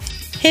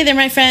Hey there,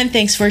 my friend.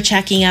 Thanks for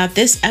checking out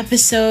this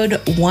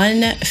episode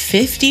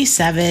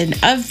 157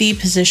 of the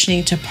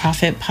Positioning to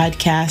Profit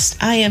podcast.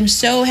 I am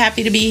so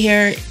happy to be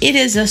here. It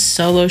is a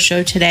solo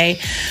show today.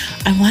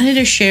 I wanted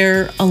to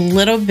share a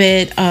little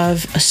bit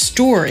of a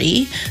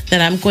story that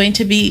I'm going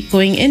to be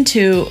going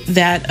into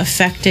that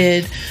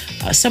affected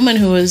someone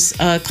who was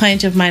a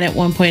client of mine at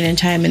one point in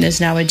time and is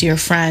now a dear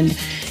friend.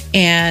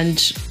 And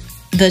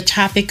the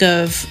topic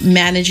of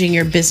managing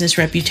your business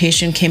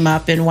reputation came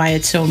up and why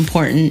it's so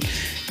important.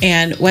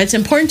 And why it's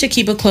important to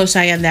keep a close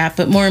eye on that,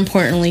 but more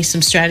importantly,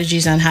 some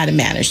strategies on how to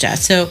manage that.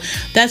 So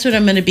that's what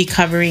I'm going to be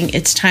covering.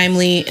 It's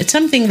timely. It's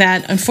something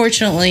that,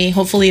 unfortunately,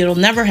 hopefully it'll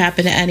never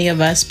happen to any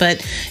of us,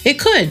 but it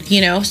could,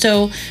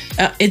 So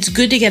it's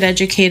good to get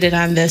educated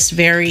on this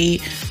very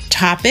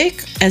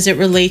topic as it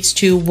relates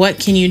to what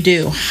can you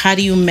do? How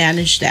do you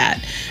manage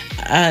that?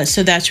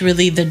 So that's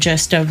really the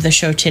gist of the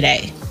show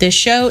today. This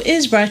show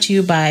is brought to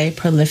you by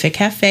Prolific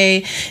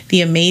Cafe,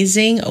 the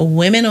amazing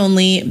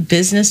women-only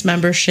business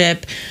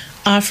membership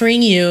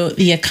offering you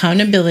the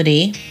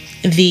accountability,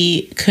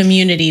 the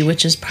community,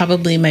 which is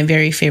probably my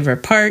very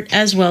favorite part,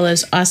 as well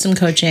as awesome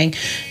coaching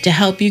to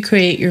help you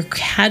create your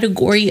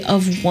category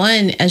of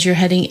one as you're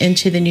heading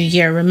into the new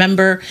year.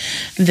 Remember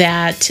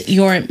that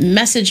your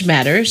message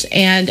matters,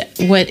 and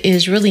what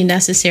is really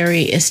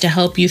necessary is to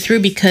help you through,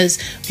 because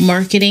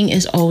marketing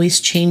is always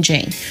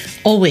changing,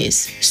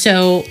 always.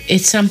 So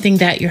it's something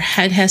that your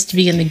head has to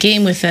be in the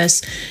game with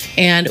us,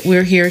 and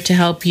we're here to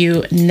help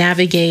you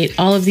navigate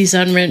all of these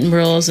unwritten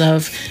rules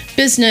of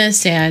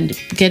business and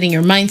getting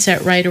your mindset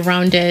right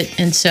around it.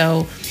 And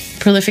so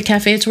Prolific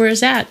Cafe, it's where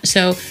it's at.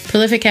 So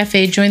Prolific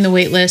Cafe, join the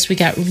wait list. We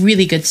got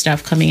really good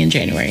stuff coming in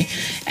January.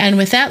 And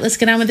with that, let's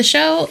get on with the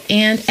show.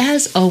 And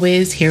as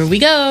always, here we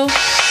go.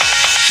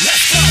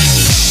 Let's go.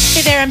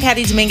 Hey there, I'm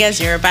Patty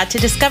Dominguez. You're about to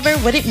discover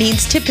what it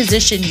means to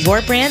position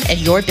your brand and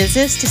your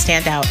business to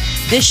stand out.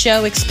 This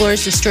show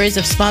explores the stories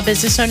of small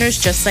business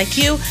owners just like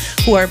you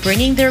who are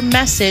bringing their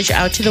message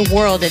out to the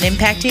world and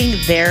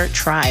impacting their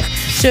tribe.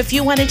 So if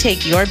you want to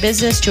take your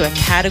business to a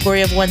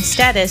category of one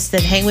status,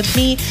 then hang with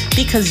me,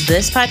 because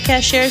this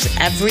podcast shares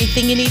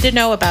everything you need to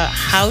know about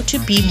how to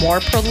be more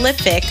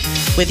prolific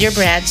with your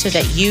brand so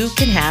that you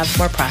can have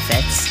more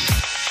profits.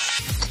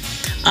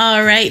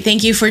 All right,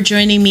 thank you for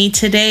joining me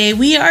today.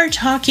 We are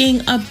talking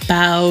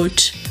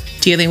about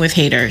dealing with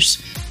haters,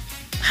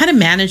 how to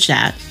manage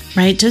that,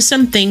 right? Just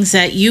some things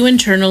that you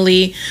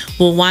internally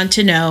will want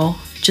to know,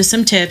 just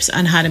some tips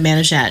on how to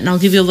manage that. And I'll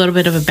give you a little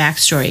bit of a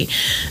backstory.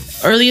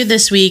 Earlier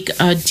this week,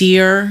 a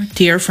dear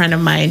friend of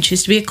mine, she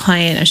used to be a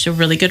client, she's a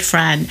really good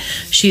friend.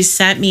 She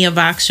sent me a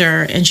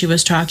Voxer, and she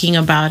was talking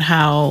about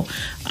how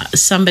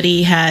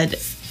somebody had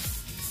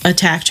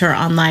attacked her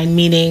online,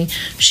 meaning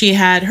she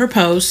had her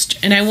post,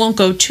 and I won't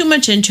go too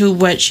much into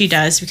what she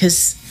does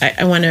because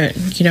I want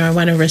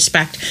to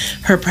respect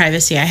her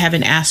privacy. I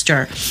haven't asked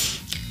her.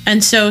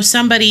 And so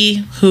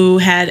somebody who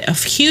had a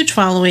huge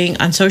following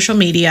on social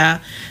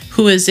media,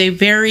 who is a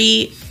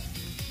very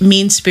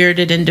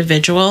mean-spirited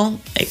individual,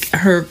 like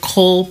her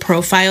whole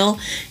profile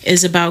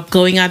is about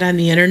going out on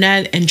the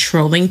internet and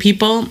trolling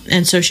people.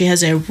 And so she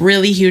has a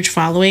really huge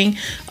following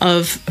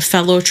of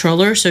fellow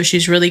trollers. So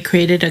she's really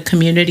created a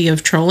community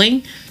of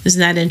trolling. Isn't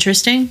that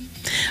interesting?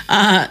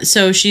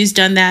 So she's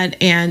done that.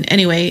 And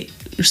anyway,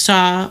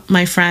 saw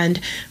my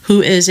friend,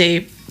 who is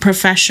a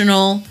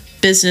professional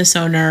business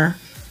owner,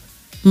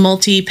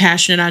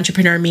 multi-passionate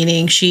entrepreneur,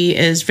 meaning she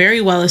is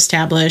very well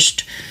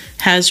established,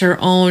 has her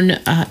own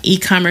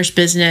e-commerce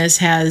business,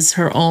 has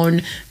her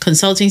own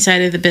consulting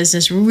side of the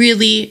business,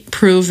 really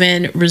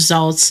proven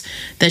results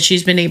that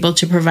she's been able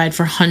to provide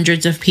for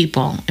hundreds of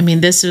people. I mean,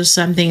 this is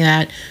something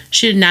that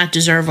she did not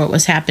deserve what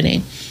was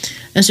happening.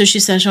 And so she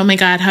says, oh my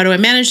God, how do I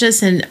manage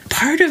this? And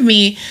part of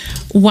me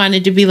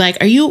wanted to be like,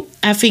 are you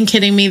effing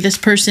kidding me? This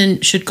person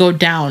should go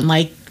down.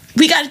 Like,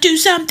 we got to do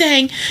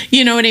something.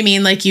 You know what I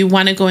mean? Like, you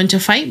want to go into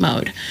fight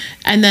mode.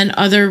 And then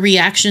other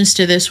reactions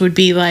to this would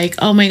be like,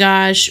 oh my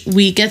gosh,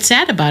 we get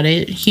sad about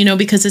it,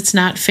 because it's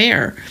not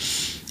fair.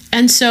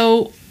 And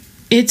so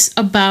it's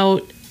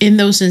about, in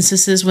those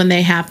instances when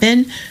they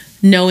happen,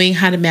 knowing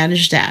how to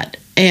manage that.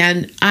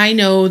 And I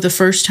know the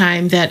first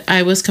time that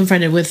I was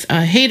confronted with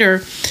a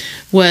hater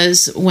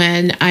was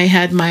when I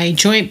had my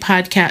joint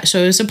podcast.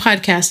 So it was a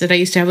podcast that I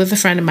used to have with a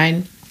friend of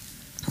mine.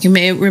 You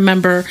may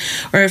remember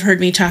or have heard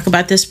me talk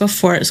about this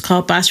before. It's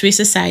called Boss Free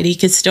Society. You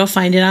could still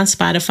find it on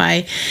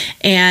Spotify.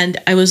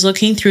 And I was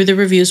looking through the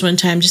reviews one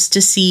time just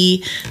to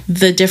see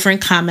the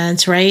different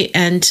comments, right?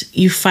 And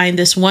you find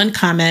this one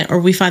comment, or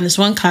we found this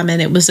one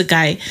comment. It was a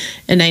guy,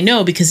 and I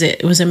know because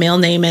it was a male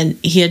name, and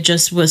he had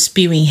just was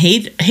spewing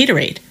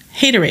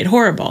haterade,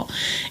 horrible.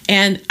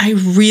 And I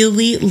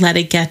really let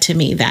it get to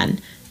me then.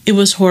 It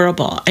was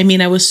horrible. I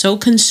mean, I was so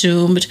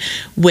consumed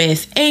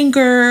with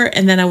anger,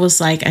 and then I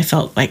was like, I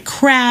felt like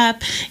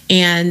crap,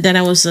 and then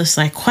I was just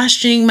like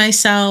questioning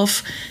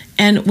myself.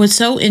 And what's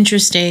so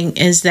interesting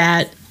is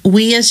that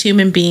we as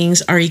human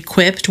beings are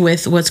equipped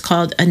with what's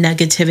called a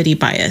negativity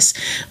bias.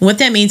 What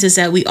that means is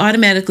that we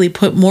automatically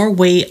put more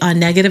weight on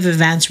negative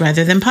events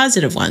rather than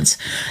positive ones.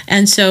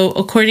 And so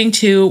according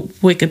to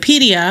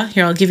Wikipedia,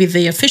 here I'll give you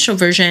the official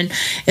version,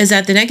 is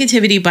that the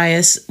negativity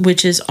bias,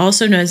 which is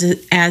also known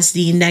as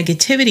the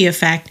negativity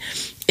effect,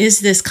 is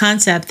this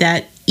concept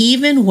that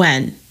even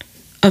when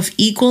of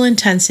equal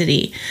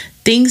intensity,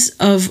 things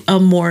of a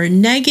more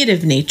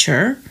negative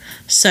nature,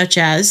 such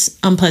as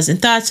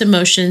unpleasant thoughts,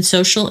 emotions,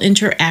 social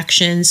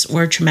interactions,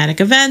 or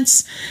traumatic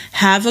events,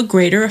 have a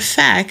greater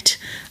effect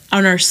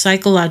on our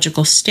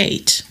psychological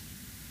state.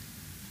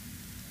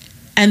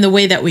 And the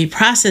way that we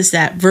process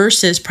that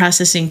versus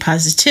processing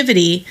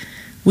positivity,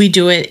 we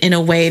do it in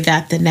a way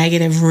that the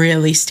negative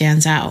really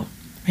stands out,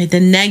 right? The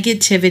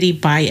negativity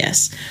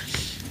bias.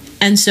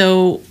 And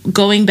so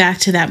going back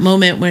to that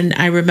moment when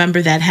I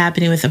remember that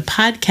happening with a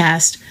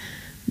podcast,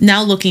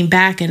 now looking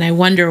back, and I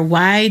wonder,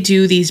 why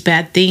do these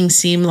bad things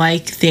seem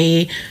like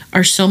they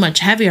are so much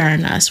heavier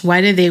on us?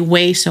 Why do they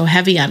weigh so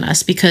heavy on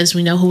us? Because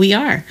we know who we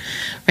are,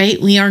 right?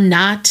 We are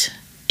not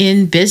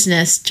in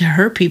business to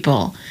hurt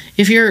people.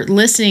 If you're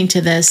listening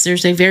to this,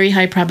 there's a very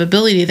high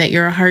probability that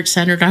you're a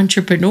heart-centered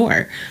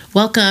entrepreneur.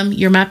 Welcome,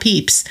 you're my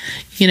peeps,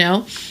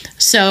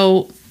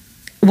 So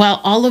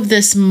while all of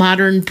this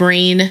modern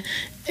brain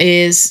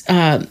is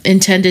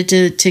intended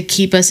to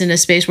keep us in a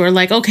space where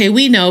like, okay,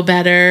 we know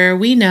better,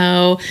 we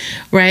know,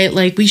 right?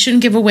 Like we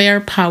shouldn't give away our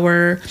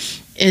power,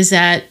 is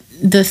that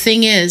the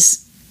thing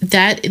is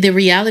that the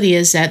reality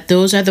is that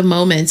those are the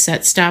moments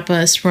that stop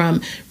us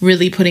from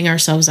really putting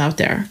ourselves out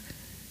there,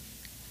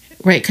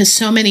 right? Because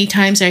so many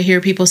times I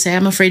hear people say,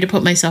 I'm afraid to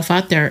put myself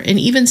out there. And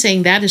even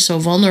saying that is so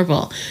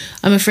vulnerable.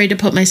 I'm afraid to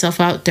put myself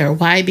out there.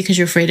 Why? Because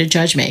you're afraid of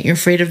judgment. You're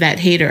afraid of that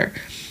hater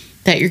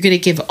that you're going to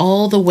give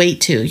all the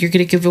weight to. You're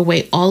going to give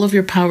away all of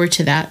your power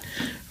to that,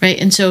 right?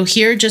 And so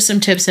here are just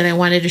some tips that I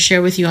wanted to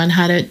share with you on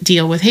how to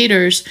deal with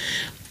haters.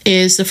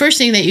 Is the first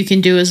thing that you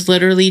can do is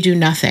literally do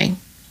nothing.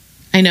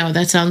 I know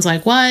that sounds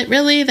like, what?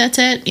 Really? That's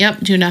it? Yep,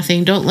 do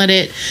nothing. Don't let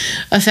it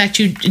affect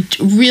you.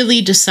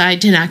 Really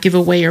decide to not give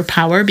away your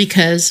power,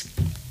 because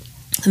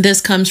this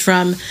comes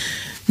from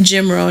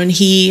Jim Rohn.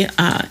 He,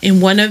 in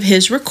one of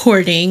his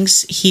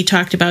recordings, he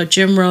talked about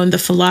Jim Rohn,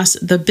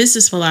 the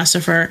business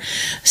philosopher,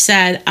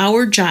 said,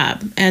 our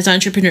job as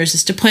entrepreneurs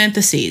is to plant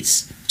the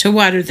seeds, to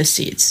water the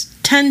seeds,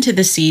 tend to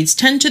the seeds,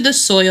 tend to the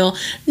soil,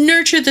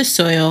 nurture the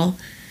soil.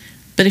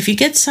 But if you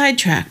get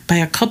sidetracked by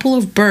a couple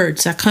of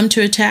birds that come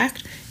to attack,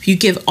 if you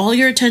give all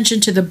your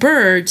attention to the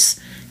birds,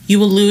 you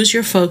will lose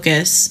your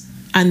focus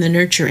on the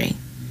nurturing.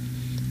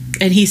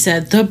 And he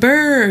said, the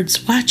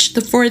birds, watch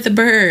for the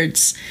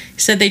birds. He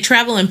said they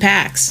travel in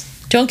packs.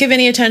 Don't give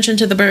any attention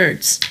to the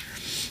birds.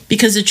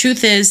 Because the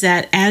truth is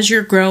that as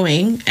you're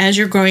growing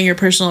your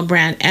personal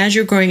brand, as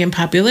you're growing in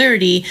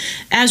popularity,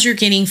 as you're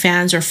gaining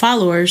fans or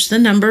followers, the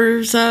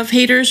numbers of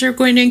haters are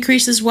going to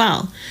increase as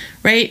well,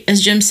 right?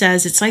 As Jim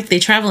says, it's like they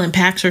travel in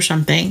packs or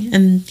something,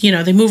 and,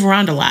 they move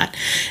around a lot.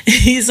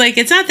 He's like,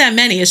 it's not that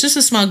many. It's just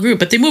a small group,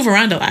 but they move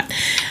around a lot.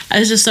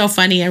 It's just so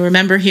funny. I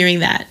remember hearing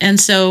that. And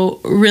so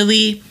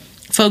really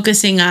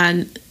focusing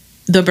on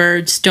the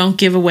birds, don't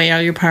give away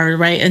all your power,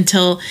 right?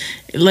 Until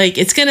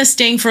it's going to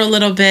sting for a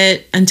little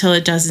bit until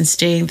it doesn't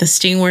sting. The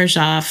sting wears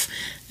off.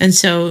 And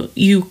so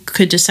you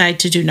could decide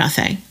to do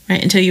nothing,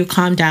 right? Until you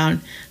calm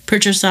down,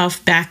 put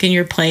yourself back in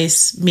your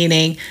place,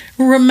 meaning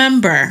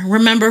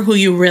remember who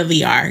you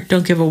really are.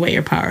 Don't give away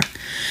your power.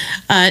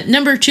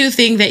 Number 2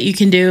 thing that you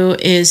can do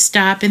is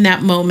stop in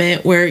that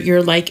moment where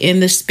you're in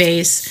the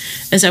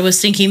space. As I was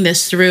thinking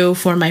this through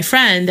for my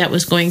friend that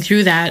was going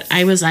through that,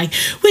 I was like,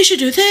 we should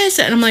do this.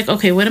 And I'm like,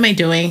 okay, what am I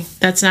doing?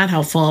 That's not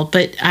helpful.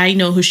 But I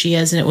know who she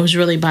is, and it was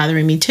really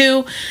bothering me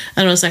too.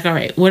 And I was like, all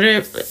right,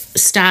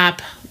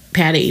 stop,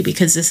 Patty,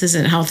 because this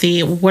isn't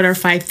healthy. What are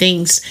 5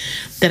 things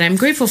that I'm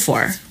grateful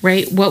for,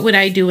 right? What would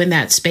I do in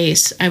that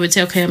space? I would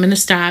say, okay, I'm going to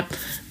stop,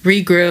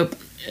 regroup.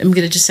 I'm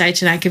going to decide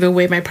to not give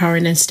away my power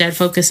and instead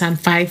focus on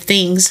 5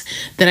 things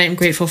that I'm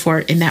grateful for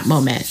in that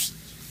moment.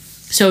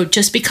 So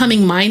just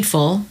becoming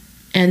mindful,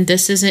 and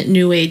this isn't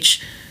new age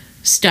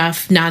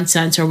stuff,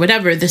 nonsense or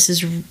whatever.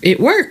 It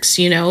works,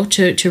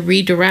 to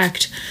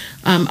redirect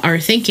our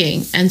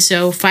thinking. And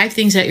so 5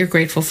 things that you're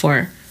grateful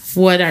for.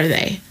 What are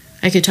they?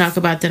 I could talk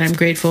about that I'm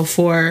grateful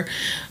for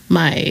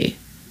my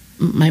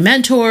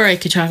mentor. I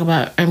could talk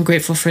about I'm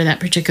grateful for that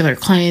particular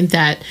client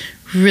that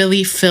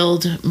really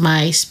filled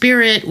my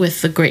spirit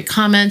with the great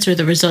comments or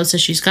the results that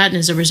she's gotten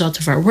as a result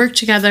of our work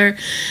together.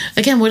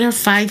 Again, what are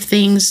 5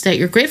 things that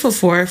you're grateful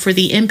for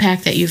the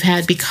impact that you've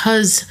had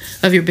because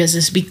of your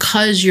business,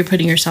 because you're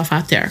putting yourself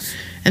out there?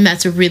 And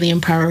that's a really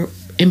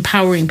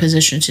empowering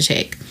position to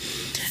take.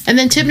 And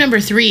then tip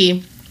number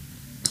 3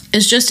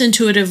 is just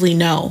intuitively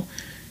know.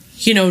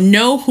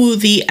 Know who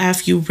the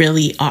F you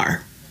really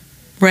are,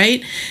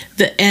 right?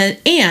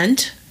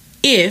 And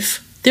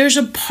if there's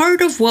a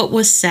part of what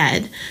was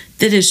said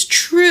that is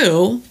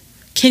true,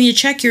 can you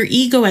check your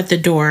ego at the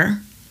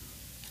door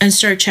and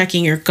start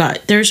checking your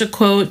gut. There's a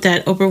quote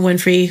that Oprah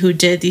Winfrey, who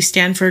did the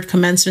Stanford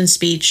commencement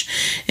speech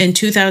in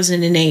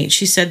 2008,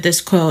 she said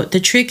this quote, "The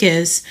trick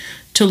is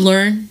to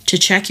learn to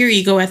check your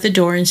ego at the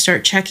door and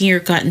start checking your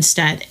gut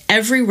instead.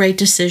 Every right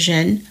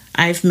decision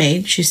I've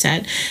made," she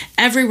said,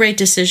 "every right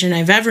decision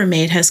I've ever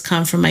made has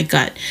come from my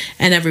gut.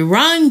 And every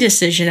wrong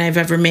decision I've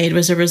ever made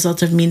was a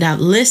result of me not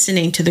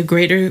listening to the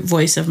greater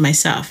voice of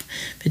myself.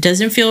 If it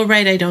doesn't feel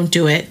right, I don't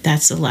do it.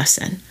 That's the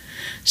lesson."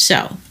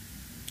 So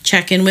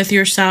check in with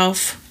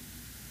yourself.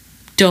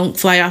 Don't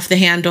fly off the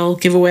handle,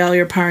 give away all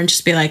your power, and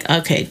just be like,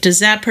 okay, does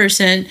that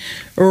person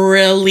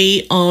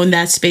really own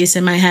that space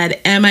in my head?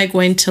 Am I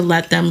going to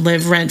let them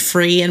live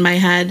rent-free in my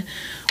head?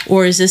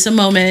 Or is this a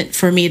moment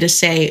for me to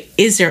say,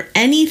 is there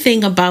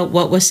anything about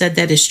what was said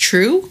that is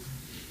true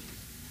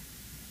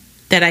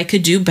that I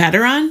could do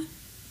better on?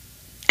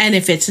 And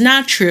if it's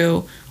not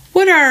true,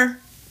 what are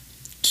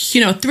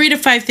 3 to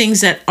 5 things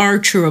that are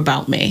true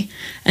about me?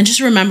 And just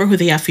remember who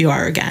the F you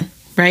are again,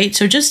 right?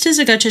 So just as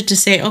a gut check to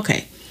say,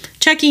 okay,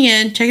 checking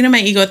in my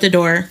ego at the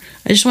door.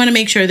 I just want to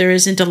make sure there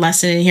isn't a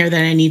lesson in here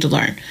that I need to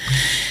learn.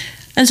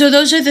 And so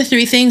those are the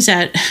 3 things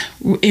that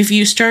if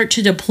you start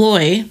to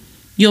deploy,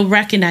 you'll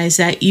recognize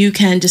that you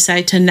can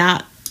decide to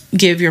not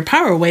give your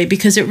power away,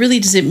 because it really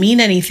doesn't mean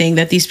anything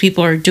that these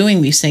people are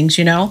doing these things,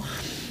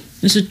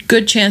 There's a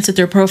good chance that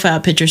their profile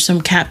picture,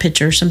 some cat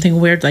picture, something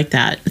weird like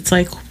that. It's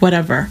like,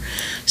 whatever.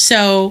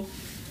 So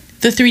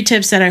the 3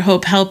 tips that I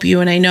hope help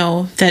you, and I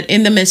know that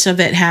in the midst of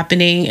it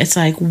happening, it's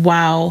like,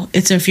 wow,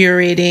 it's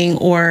infuriating,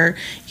 or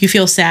you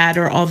feel sad,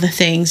 or all the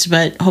things,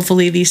 but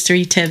hopefully these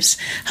 3 tips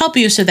help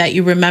you so that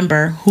you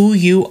remember who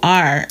you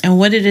are and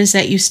what it is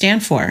that you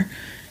stand for,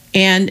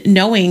 and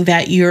knowing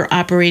that you're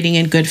operating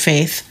in good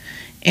faith,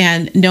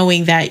 and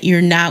knowing that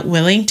you're not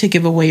willing to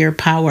give away your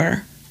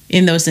power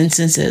in those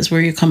instances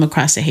where you come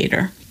across a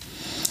hater.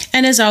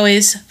 And as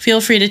always,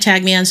 feel free to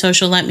tag me on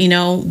social. Let me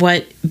know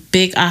what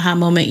big aha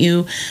moment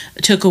you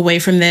took away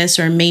from this,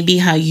 or maybe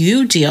how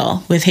you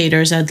deal with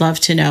haters. I'd love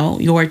to know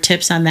your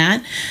tips on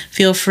that.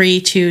 Feel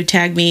free to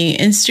tag me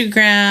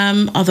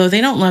Instagram, although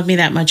they don't love me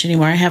that much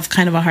anymore. I have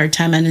kind of a hard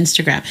time on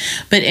Instagram.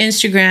 But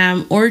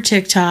Instagram or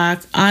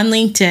TikTok, on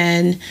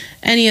LinkedIn,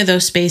 any of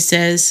those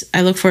spaces.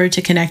 I look forward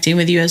to connecting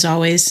with you as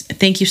always.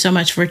 Thank you so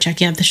much for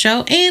checking out the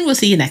show, and we'll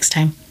see you next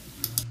time.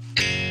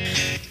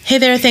 Hey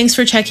there, thanks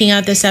for checking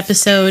out this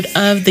episode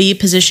of the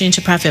Positioning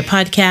to Profit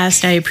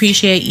podcast. I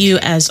appreciate you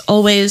as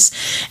always,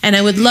 and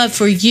I would love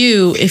for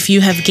you, if you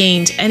have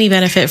gained any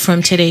benefit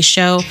from today's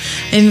show,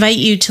 I invite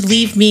you to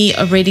leave me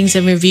a ratings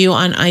and review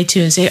on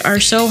iTunes. They are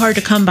so hard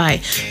to come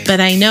by, but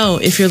I know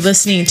if you're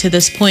listening to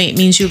this point, it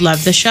means you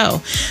love the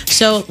show.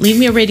 So leave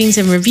me a ratings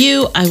and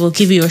review. I will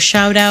give you a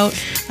shout out.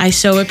 I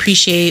so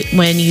appreciate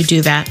when you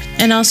do that.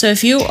 And also,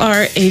 if you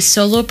are a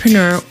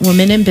solopreneur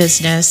woman in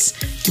business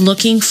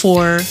looking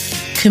for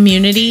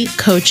community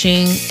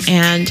coaching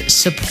and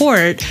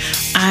support,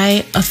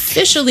 I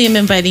officially am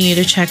inviting you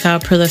to check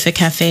out Prolific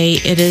Cafe.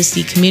 It is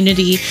the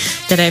community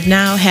that I've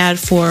now had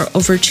for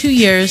over 2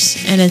 years,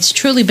 and it's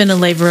truly been a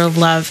labor of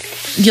love.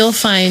 You'll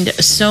find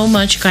so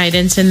much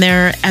guidance in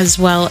there, as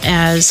well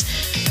as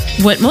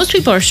what most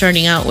people are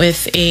starting out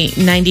with, a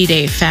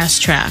 90-day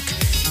fast track.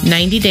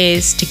 90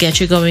 days to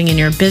get you going in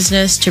your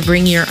business, to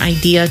bring your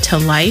idea to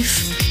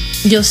life.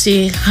 You'll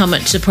see how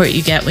much support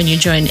you get when you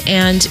join.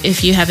 And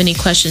if you have any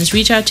questions,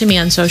 reach out to me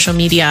on social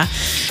media,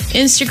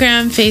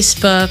 Instagram,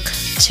 Facebook,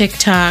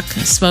 TikTok,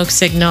 Smoke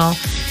Signal.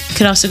 You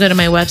could also go to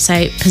my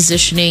website,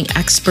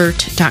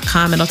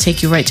 positioningexpert.com. It'll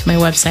take you right to my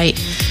website,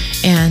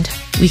 and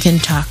we can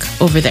talk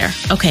over there.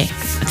 Okay.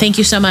 Thank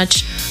you so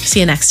much.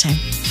 See you next time.